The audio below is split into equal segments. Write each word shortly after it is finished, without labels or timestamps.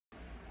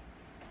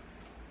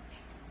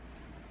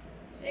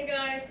Hey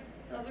guys,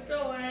 how's it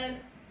going?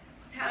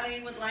 It's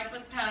Patty with Life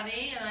with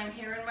Patty, and I'm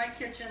here in my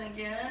kitchen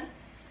again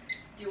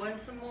doing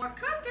some more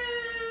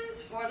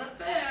cookies for the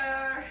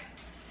fair.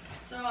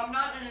 So I'm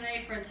not in an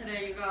apron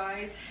today, you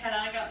guys, and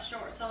I got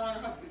shorts on. I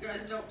hope you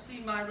guys don't see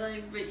my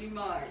legs, but you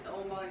might.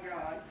 Oh my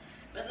god.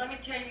 But let me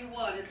tell you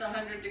what, it's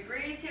 100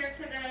 degrees here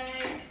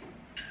today,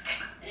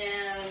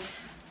 and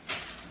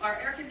our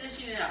air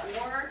conditioning at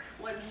work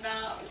was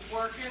not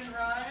working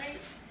right.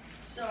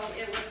 So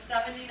it was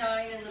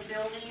 79 in the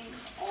building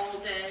all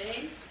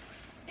day,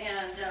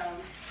 and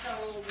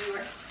so we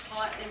were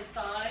hot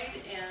inside,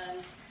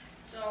 and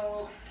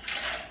so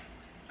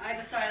I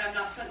decided I'm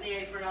not putting the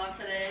apron on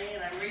today,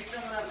 and I'm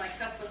refilling up my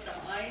cup with some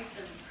ice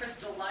and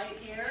Crystal Light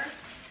here.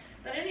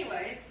 But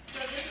anyways, so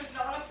this is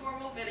not a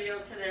formal video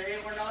today.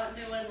 We're not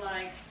doing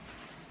like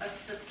a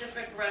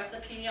specific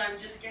recipe. I'm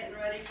just getting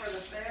ready for the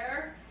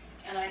fair,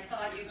 and I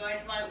thought you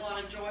guys might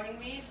want to join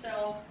me,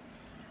 so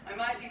I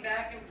might be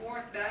back and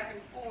forth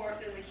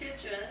in the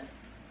kitchen.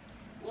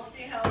 We'll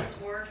see how this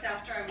works.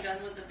 After I'm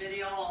done with the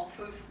video, I'll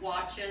proof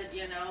watch it,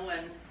 you know,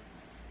 and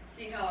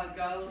see how it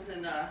goes.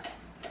 And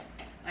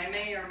I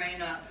may or may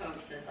not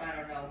post this, I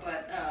don't know.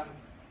 But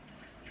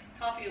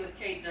Coffee with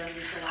Kate does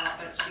this a lot,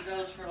 but she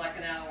goes for like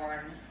an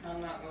hour, and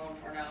I'm not going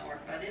for an hour.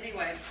 But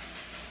anyways,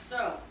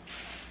 so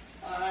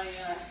I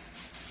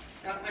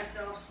got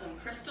myself some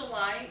Crystal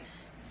Light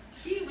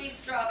Kiwi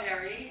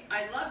Strawberry.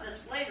 I love this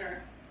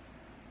flavor.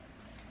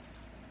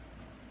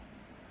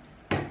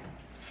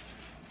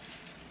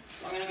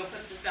 So I'm going to go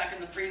put this back in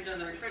the freezer in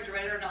the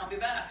refrigerator, and I'll be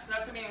back. So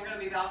that's what I mean, we're going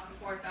to be back and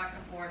forth, back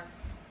and forth.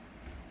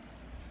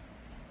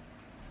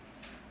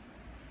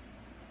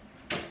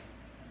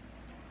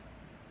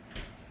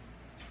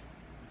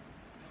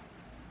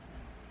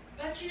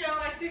 But you know,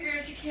 I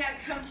figured you can't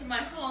come to my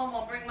home,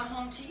 I'll bring my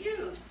home to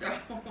you.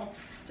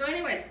 So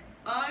anyways,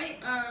 I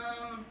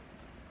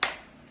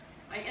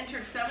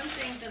entered 7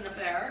 things in the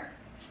fair.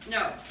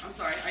 No, I'm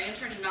sorry, I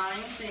entered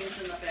 9 things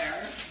in the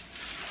fair.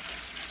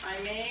 I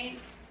made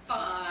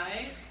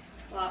 5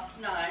 last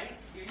night,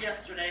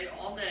 yesterday,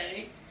 all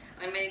day.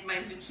 I made my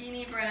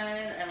zucchini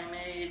bread, and I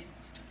made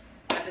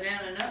my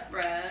banana nut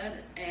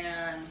bread,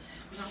 and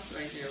what else did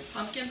I do?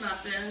 Pumpkin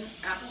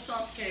muffins,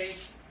 applesauce cake,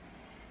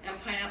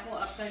 and pineapple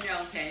upside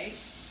down cake.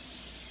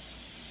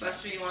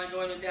 Buster, you want to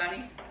go in with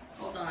Daddy?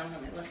 Hold on,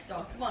 let me let the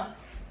dog, come on.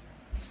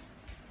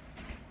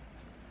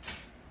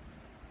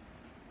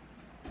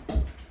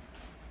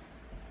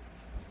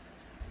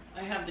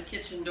 I have the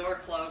kitchen door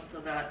closed so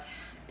that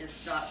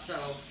it's not so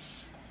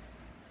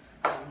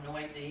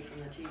noisy from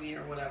the TV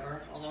or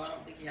whatever, although I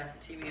don't think he has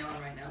the TV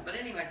on right now. But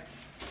anyways,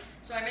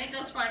 so I made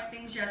those 5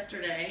 things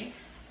yesterday.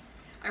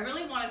 I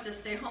really wanted to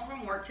stay home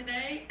from work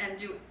today and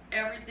do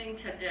everything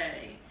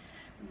today,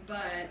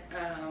 but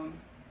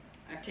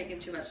I've taken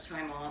too much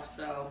time off,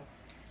 so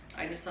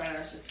I decided I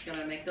was just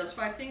gonna make those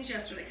 5 things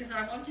yesterday because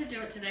I wanted to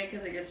do it today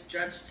because it gets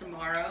judged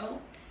tomorrow,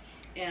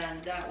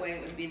 and that way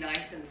it would be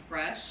nice and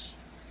fresh.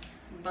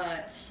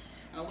 But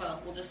oh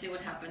well, we'll just see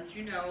what happens.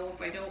 You know,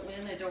 if I don't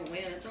win, I don't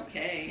win. It's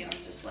okay.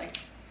 I'm just like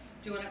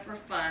doing it for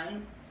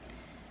fun.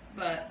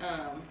 But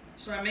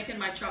so I'm making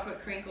my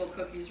chocolate crinkle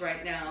cookies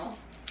right now.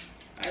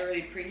 I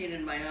already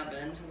preheated my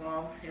oven.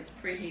 Well, it's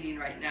preheating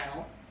right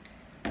now.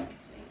 Let's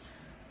see.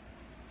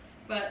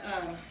 But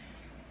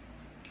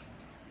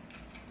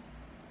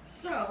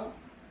so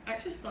I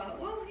just thought,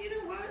 well, you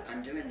know what?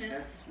 I'm doing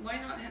this. Why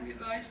not have you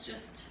guys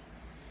just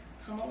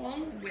come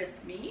along with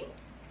me?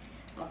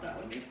 Thought that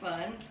would be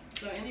fun.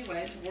 So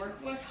anyways,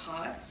 work was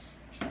hot,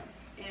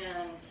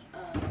 and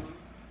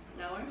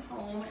now I'm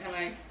home, and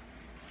I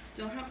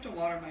still have to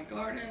water my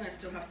garden. I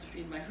still have to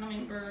feed my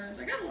hummingbirds.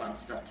 I got a lot of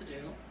stuff to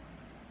do,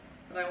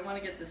 but I want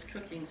to get this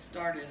cooking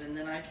started, and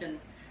then I can,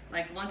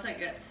 like, once I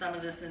get some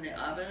of this in the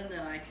oven,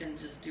 then I can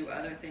just do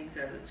other things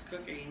as it's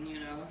cooking, you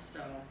know.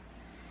 So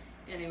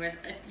anyways,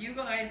 if you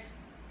guys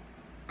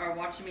are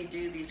watching me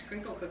do these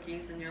crinkle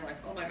cookies and you're like,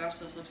 oh my gosh,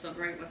 those look so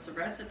great, what's the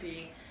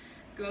recipe?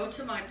 Go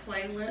to my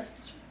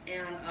playlist,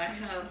 and I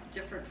have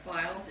different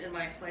files in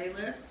my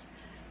playlist,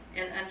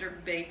 and under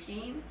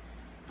baking,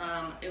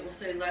 it will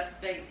say let's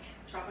bake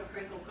chocolate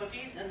crinkle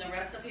cookies, and the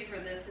recipe for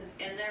this is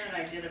in there, and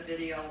I did a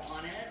video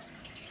on it,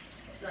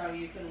 so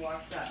you can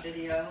watch that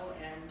video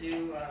and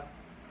do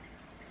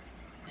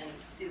and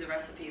see the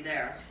recipe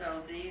there.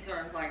 So these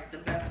are like the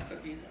best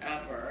cookies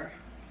ever,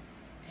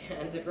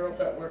 and the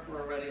girls at work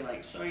were already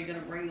like, so are you gonna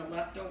bring the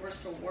leftovers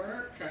to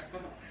work?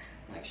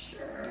 Like,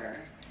 sure.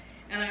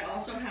 And I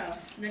also have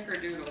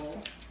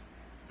Snickerdoodle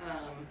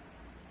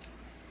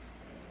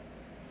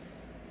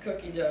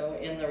cookie dough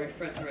in the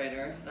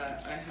refrigerator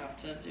that I have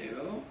to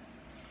do.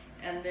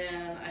 And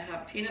then I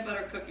have peanut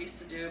butter cookies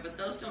to do, but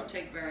those don't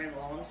take very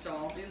long, so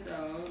I'll do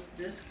those.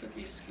 This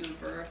cookie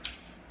scooper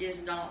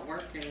is not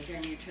working.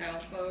 Can you tell,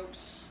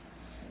 folks?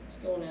 It's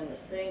going in the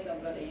sink.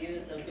 I'm going to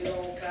use a good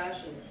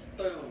old-fashioned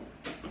spoon.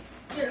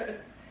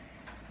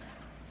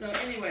 So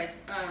anyways,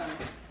 I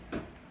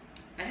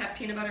have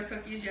peanut butter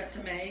cookies yet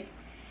to make.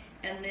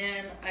 And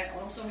then I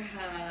also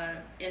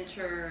had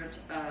entered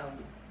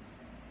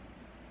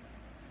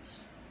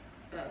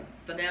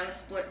banana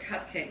split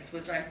cupcakes,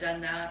 which I've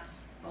done that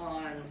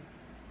on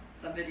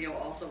a video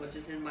also, which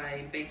is in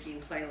my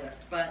baking playlist.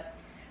 But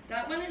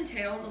that one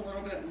entails a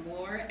little bit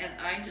more, and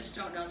I just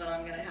don't know that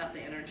I'm going to have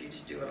the energy to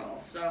do it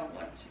all. So 1,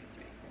 2,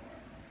 3,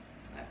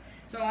 4, 5.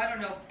 So I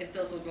don't know if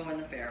those will go in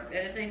the fair.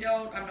 And if they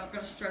don't, I'm not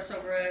going to stress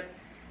over it.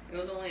 It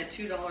was only a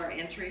 $2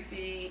 entry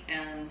fee,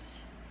 and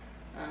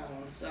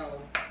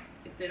so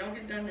if they don't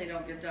get done, they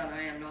don't get done.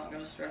 I am not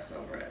going to stress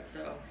over it.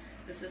 So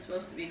this is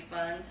supposed to be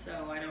fun,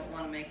 so I don't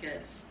want to make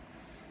it,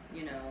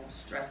 you know,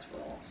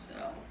 stressful.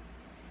 So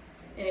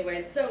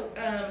anyways, so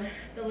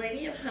the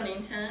Lady of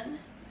Huntington,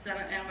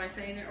 am I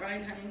saying it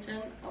right?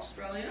 Huntington,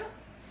 Australia.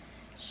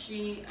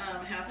 She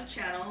has a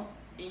channel.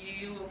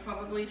 You will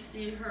probably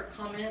see her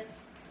comments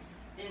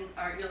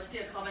or you'll see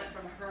a comment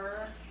from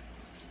her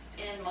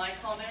in my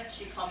comments.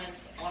 She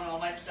comments on all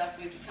my stuff.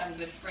 We've become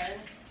good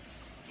friends.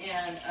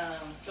 And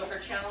so her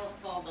channel is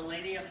called The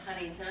Lady of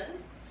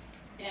Huntington.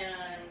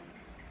 And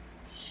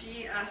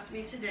she asked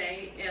me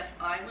today if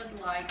I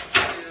would like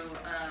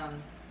to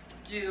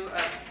do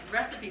a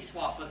recipe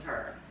swap with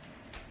her.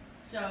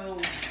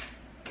 So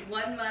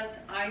 1 month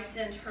I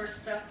send her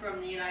stuff from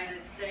the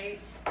United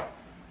States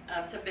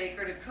to bake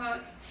or to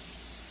cook,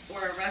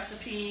 or a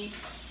recipe,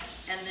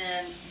 and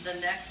then the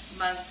next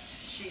month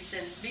she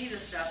sends me the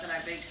stuff and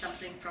I bake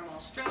something from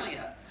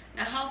Australia.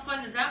 Now how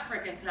fun does that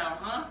frickin' sound,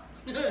 huh?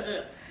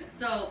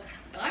 So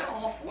I'm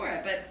all for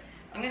it, but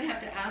I'm gonna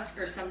have to ask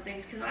her some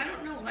things, because I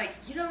don't know, like,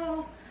 you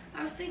know,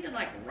 I was thinking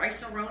like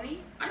rice-a-roni.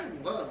 I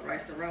love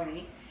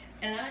rice-a-roni,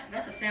 and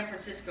that's a San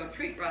Francisco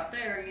treat right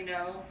there, you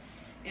know.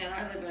 And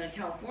I live in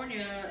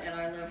California, and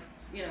I live,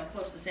 you know,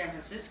 close to San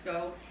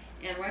Francisco,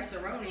 and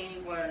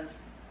rice-a-roni was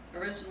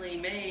originally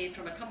made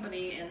from a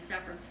company in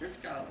San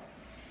Francisco.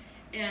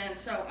 And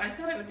so I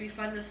thought it would be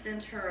fun to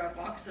send her a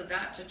box of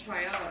that to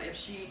try out if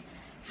she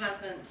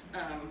hasn't,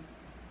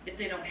 if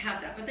they don't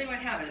have that. But they might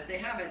have it. If they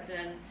have it,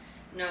 then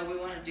no, we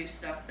want to do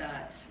stuff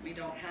that we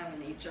don't have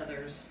in each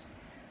other's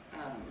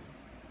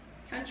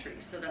country,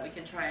 so that we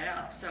can try it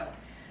out. So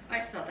I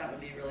just thought that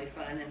would be really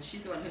fun, and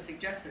she's the one who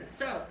suggested it.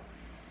 So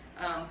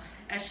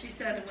as she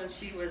said when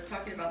she was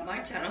talking about my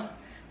channel,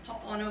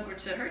 pop on over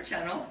to her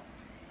channel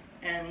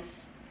and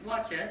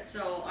watch it.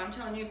 So I'm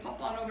telling you,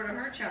 pop on over to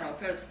her channel,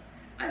 because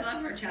I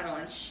love her channel,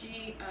 and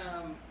she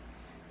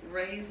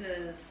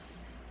raises,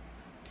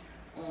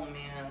 oh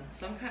man,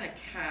 some kind of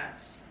cat.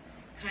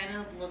 Kind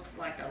of looks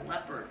like a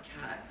leopard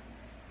cat.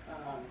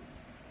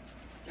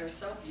 They're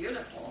so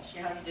beautiful. She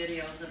has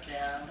videos of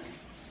them. And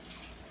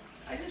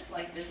I just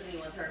like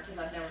visiting with her because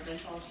I've never been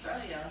to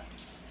Australia.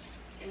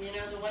 And you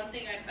know, the one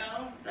thing I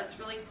found that's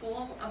really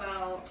cool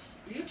about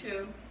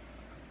YouTube,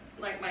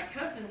 like my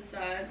cousin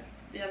said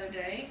the other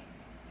day,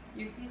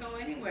 you can go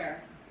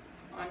anywhere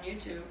on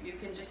YouTube. You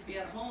can just be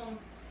at home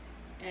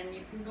and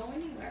you can go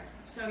anywhere.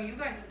 So you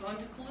guys have gone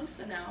to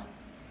Calusa now.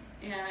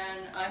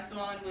 And I've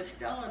gone with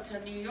Stella to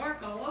New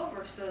York all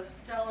over. So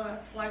Stella,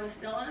 Fly with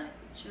Stella,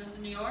 she was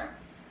in New York.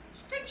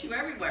 She takes you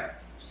everywhere.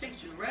 She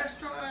takes you to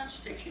restaurants,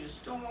 she takes you to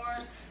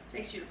stores,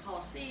 takes you to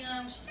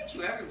Coliseum, she takes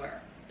you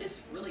everywhere. It's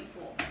really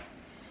cool.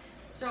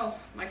 So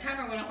my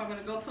timer went off. I'm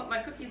gonna go put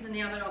my cookies in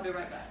the oven. I'll be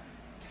right back.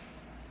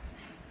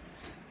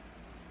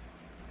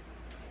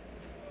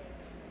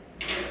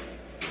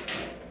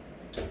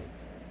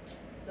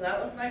 So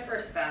that was my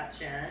first batch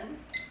in.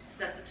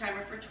 Set the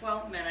timer for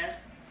 12 minutes.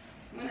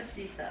 I'm gonna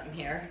see something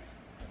here,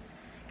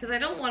 because I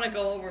don't want to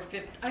go over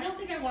 15. I don't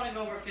think I want to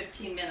go over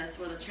 15 minutes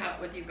with a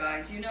chat with you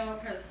guys. You know,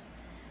 because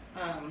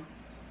I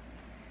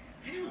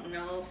don't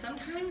know.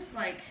 Sometimes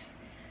like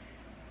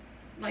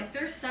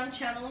there's some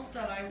channels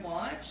that I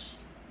watch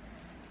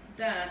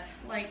that,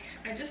 like,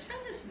 I just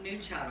found this new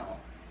channel.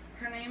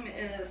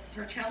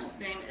 Her channel's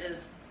name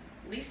is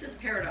Lisa's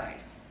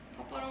Paradise.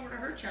 Hop on over to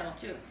her channel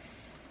too.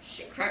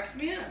 She cracks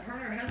me up. Her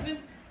and her husband.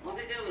 All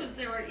they did was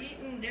they were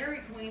eating Dairy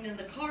Queen in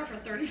the car for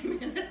 30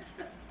 minutes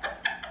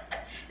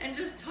and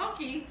just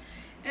talking,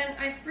 and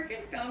I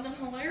freaking found them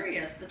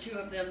hilarious, the two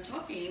of them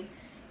talking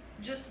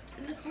just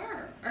in the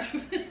car.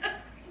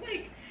 It's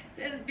like,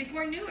 and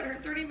before I knew it, her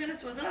 30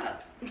 minutes was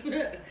up.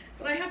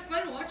 But I had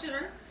fun watching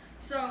her.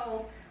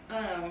 So,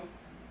 1,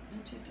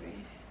 2, 3,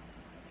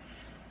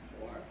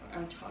 4, 5.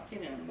 I'm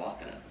talking and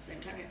walking at the same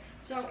time here.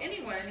 So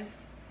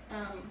anyways,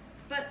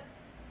 but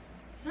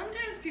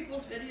sometimes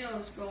people's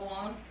videos go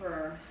on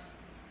for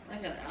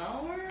like an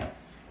hour.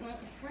 Well,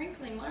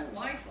 frankly, my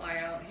Wi-Fi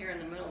out here in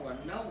the middle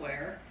of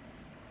nowhere,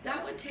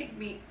 that would take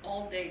me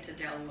all day to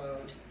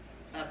download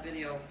a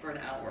video for an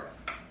hour.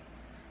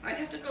 I'd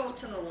have to go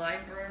to the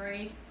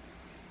library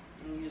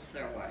and use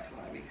their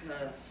Wi-Fi,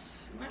 because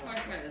my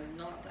Wi-Fi is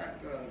not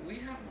that good. We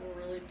have a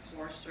really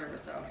poor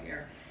service out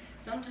here.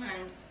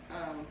 Sometimes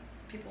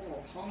people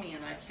will call me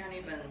and I can't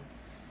even,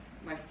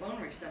 my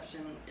phone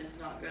reception is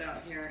not good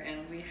out here,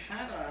 and we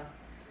had a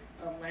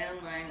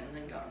landline and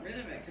then got rid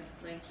of it because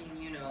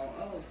thinking, you know,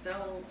 oh,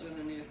 cells are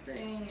the new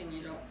thing, and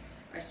you don't,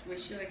 we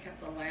should have kept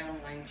the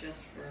landline just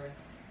for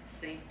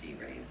safety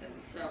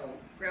reasons. So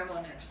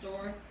grandma next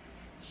door,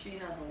 she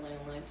has a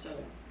landline, so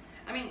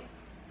I mean,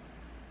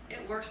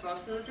 it works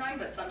most of the time,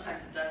 but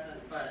sometimes it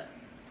doesn't, but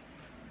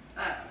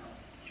I don't know.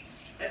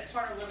 It's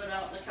part of living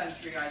out in the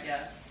country, I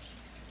guess.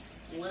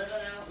 Living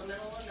out in the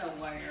middle of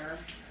nowhere.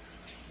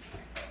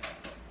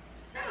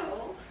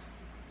 So,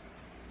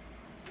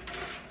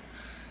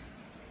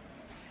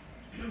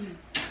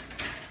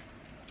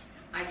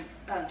 I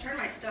turn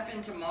my stuff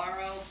in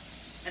tomorrow,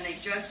 and they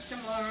judge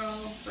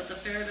tomorrow, but the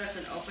fair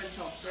doesn't open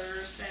till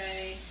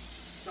Thursday,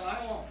 so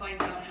I won't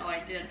find out how I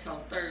did till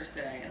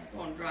Thursday. It's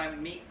going to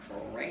drive me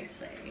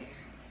crazy.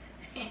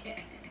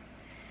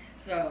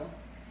 So,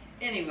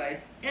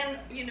 anyways, and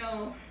you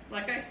know,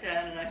 like I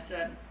said, and I've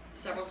said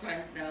several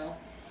times now,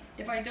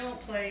 if I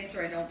don't place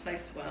or I don't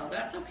place well,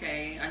 that's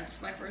okay.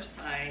 It's my first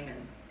time,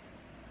 and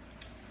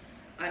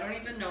I don't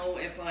even know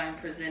if I'm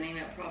presenting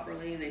it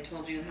properly. They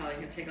told you how you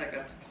can take like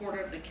a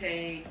quarter of the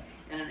cake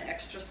and an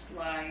extra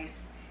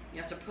slice.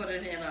 You have to put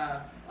it in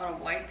on a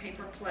white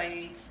paper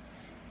plate,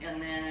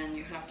 and then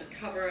you have to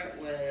cover it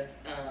with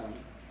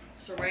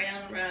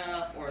saran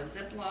wrap or a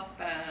Ziploc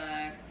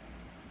bag.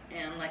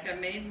 And like I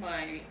made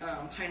my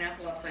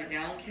pineapple upside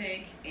down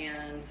cake,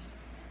 and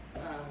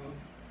I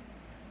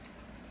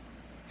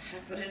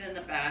put it in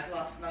the bag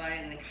last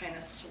night, and it kind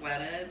of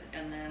sweated,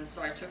 and then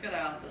so I took it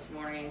out this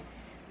morning.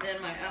 Then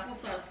my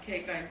applesauce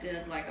cake, I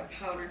did like a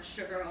powdered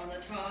sugar on the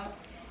top,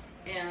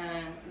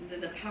 and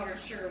the powdered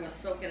sugar was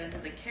soaking into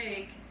the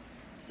cake,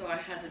 so I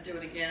had to do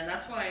it again.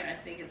 That's why I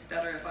think it's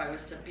better if I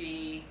was to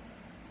be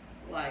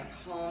like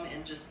home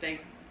and just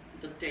bake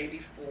the day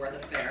before the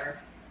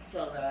fair,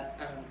 so that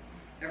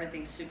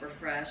everything's super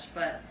fresh.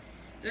 But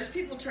there's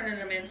people turning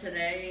them in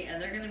today, and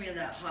they're going to be in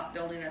that hot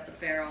building at the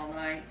fair all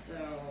night, so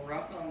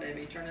rock on,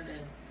 baby, turn it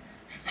in.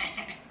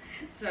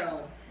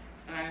 So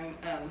I'm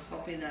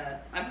hoping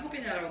that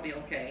it'll be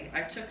okay.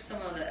 I took some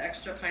of the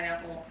extra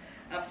pineapple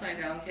upside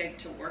down cake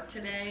to work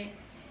today,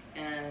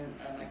 and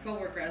my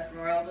coworker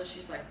Esmeralda,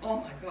 she's like,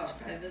 "Oh my gosh,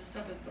 Patty, this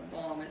stuff is the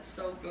bomb. It's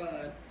so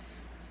good."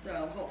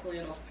 So hopefully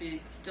it'll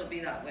still be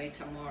that way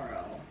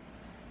tomorrow.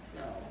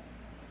 So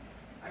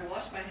I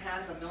wash my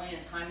hands a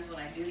million times when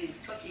I do these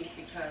cookies,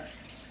 because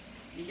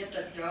you get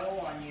the dough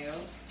on you,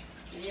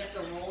 and you have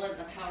to roll it in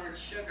the powdered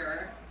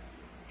sugar,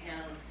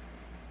 and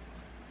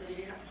so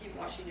you have to keep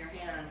washing your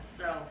hands.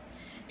 So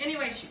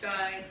anyways, you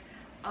guys,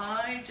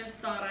 I just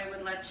thought I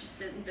would let you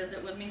sit and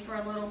visit with me for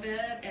a little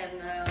bit,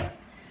 and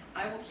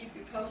I will keep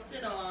you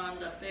posted on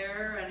the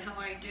fair and how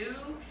I do,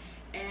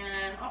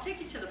 and I'll take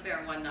you to the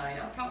fair one night.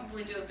 I'll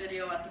probably do a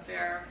video at the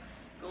fair,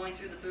 going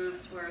through the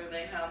booths where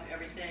they have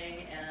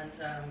everything, and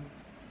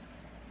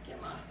get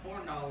my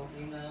corn dog,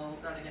 you know,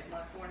 gotta get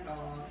my corn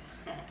dog.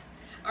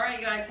 All right,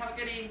 guys, have a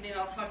good evening.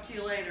 I'll talk to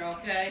you later,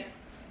 okay?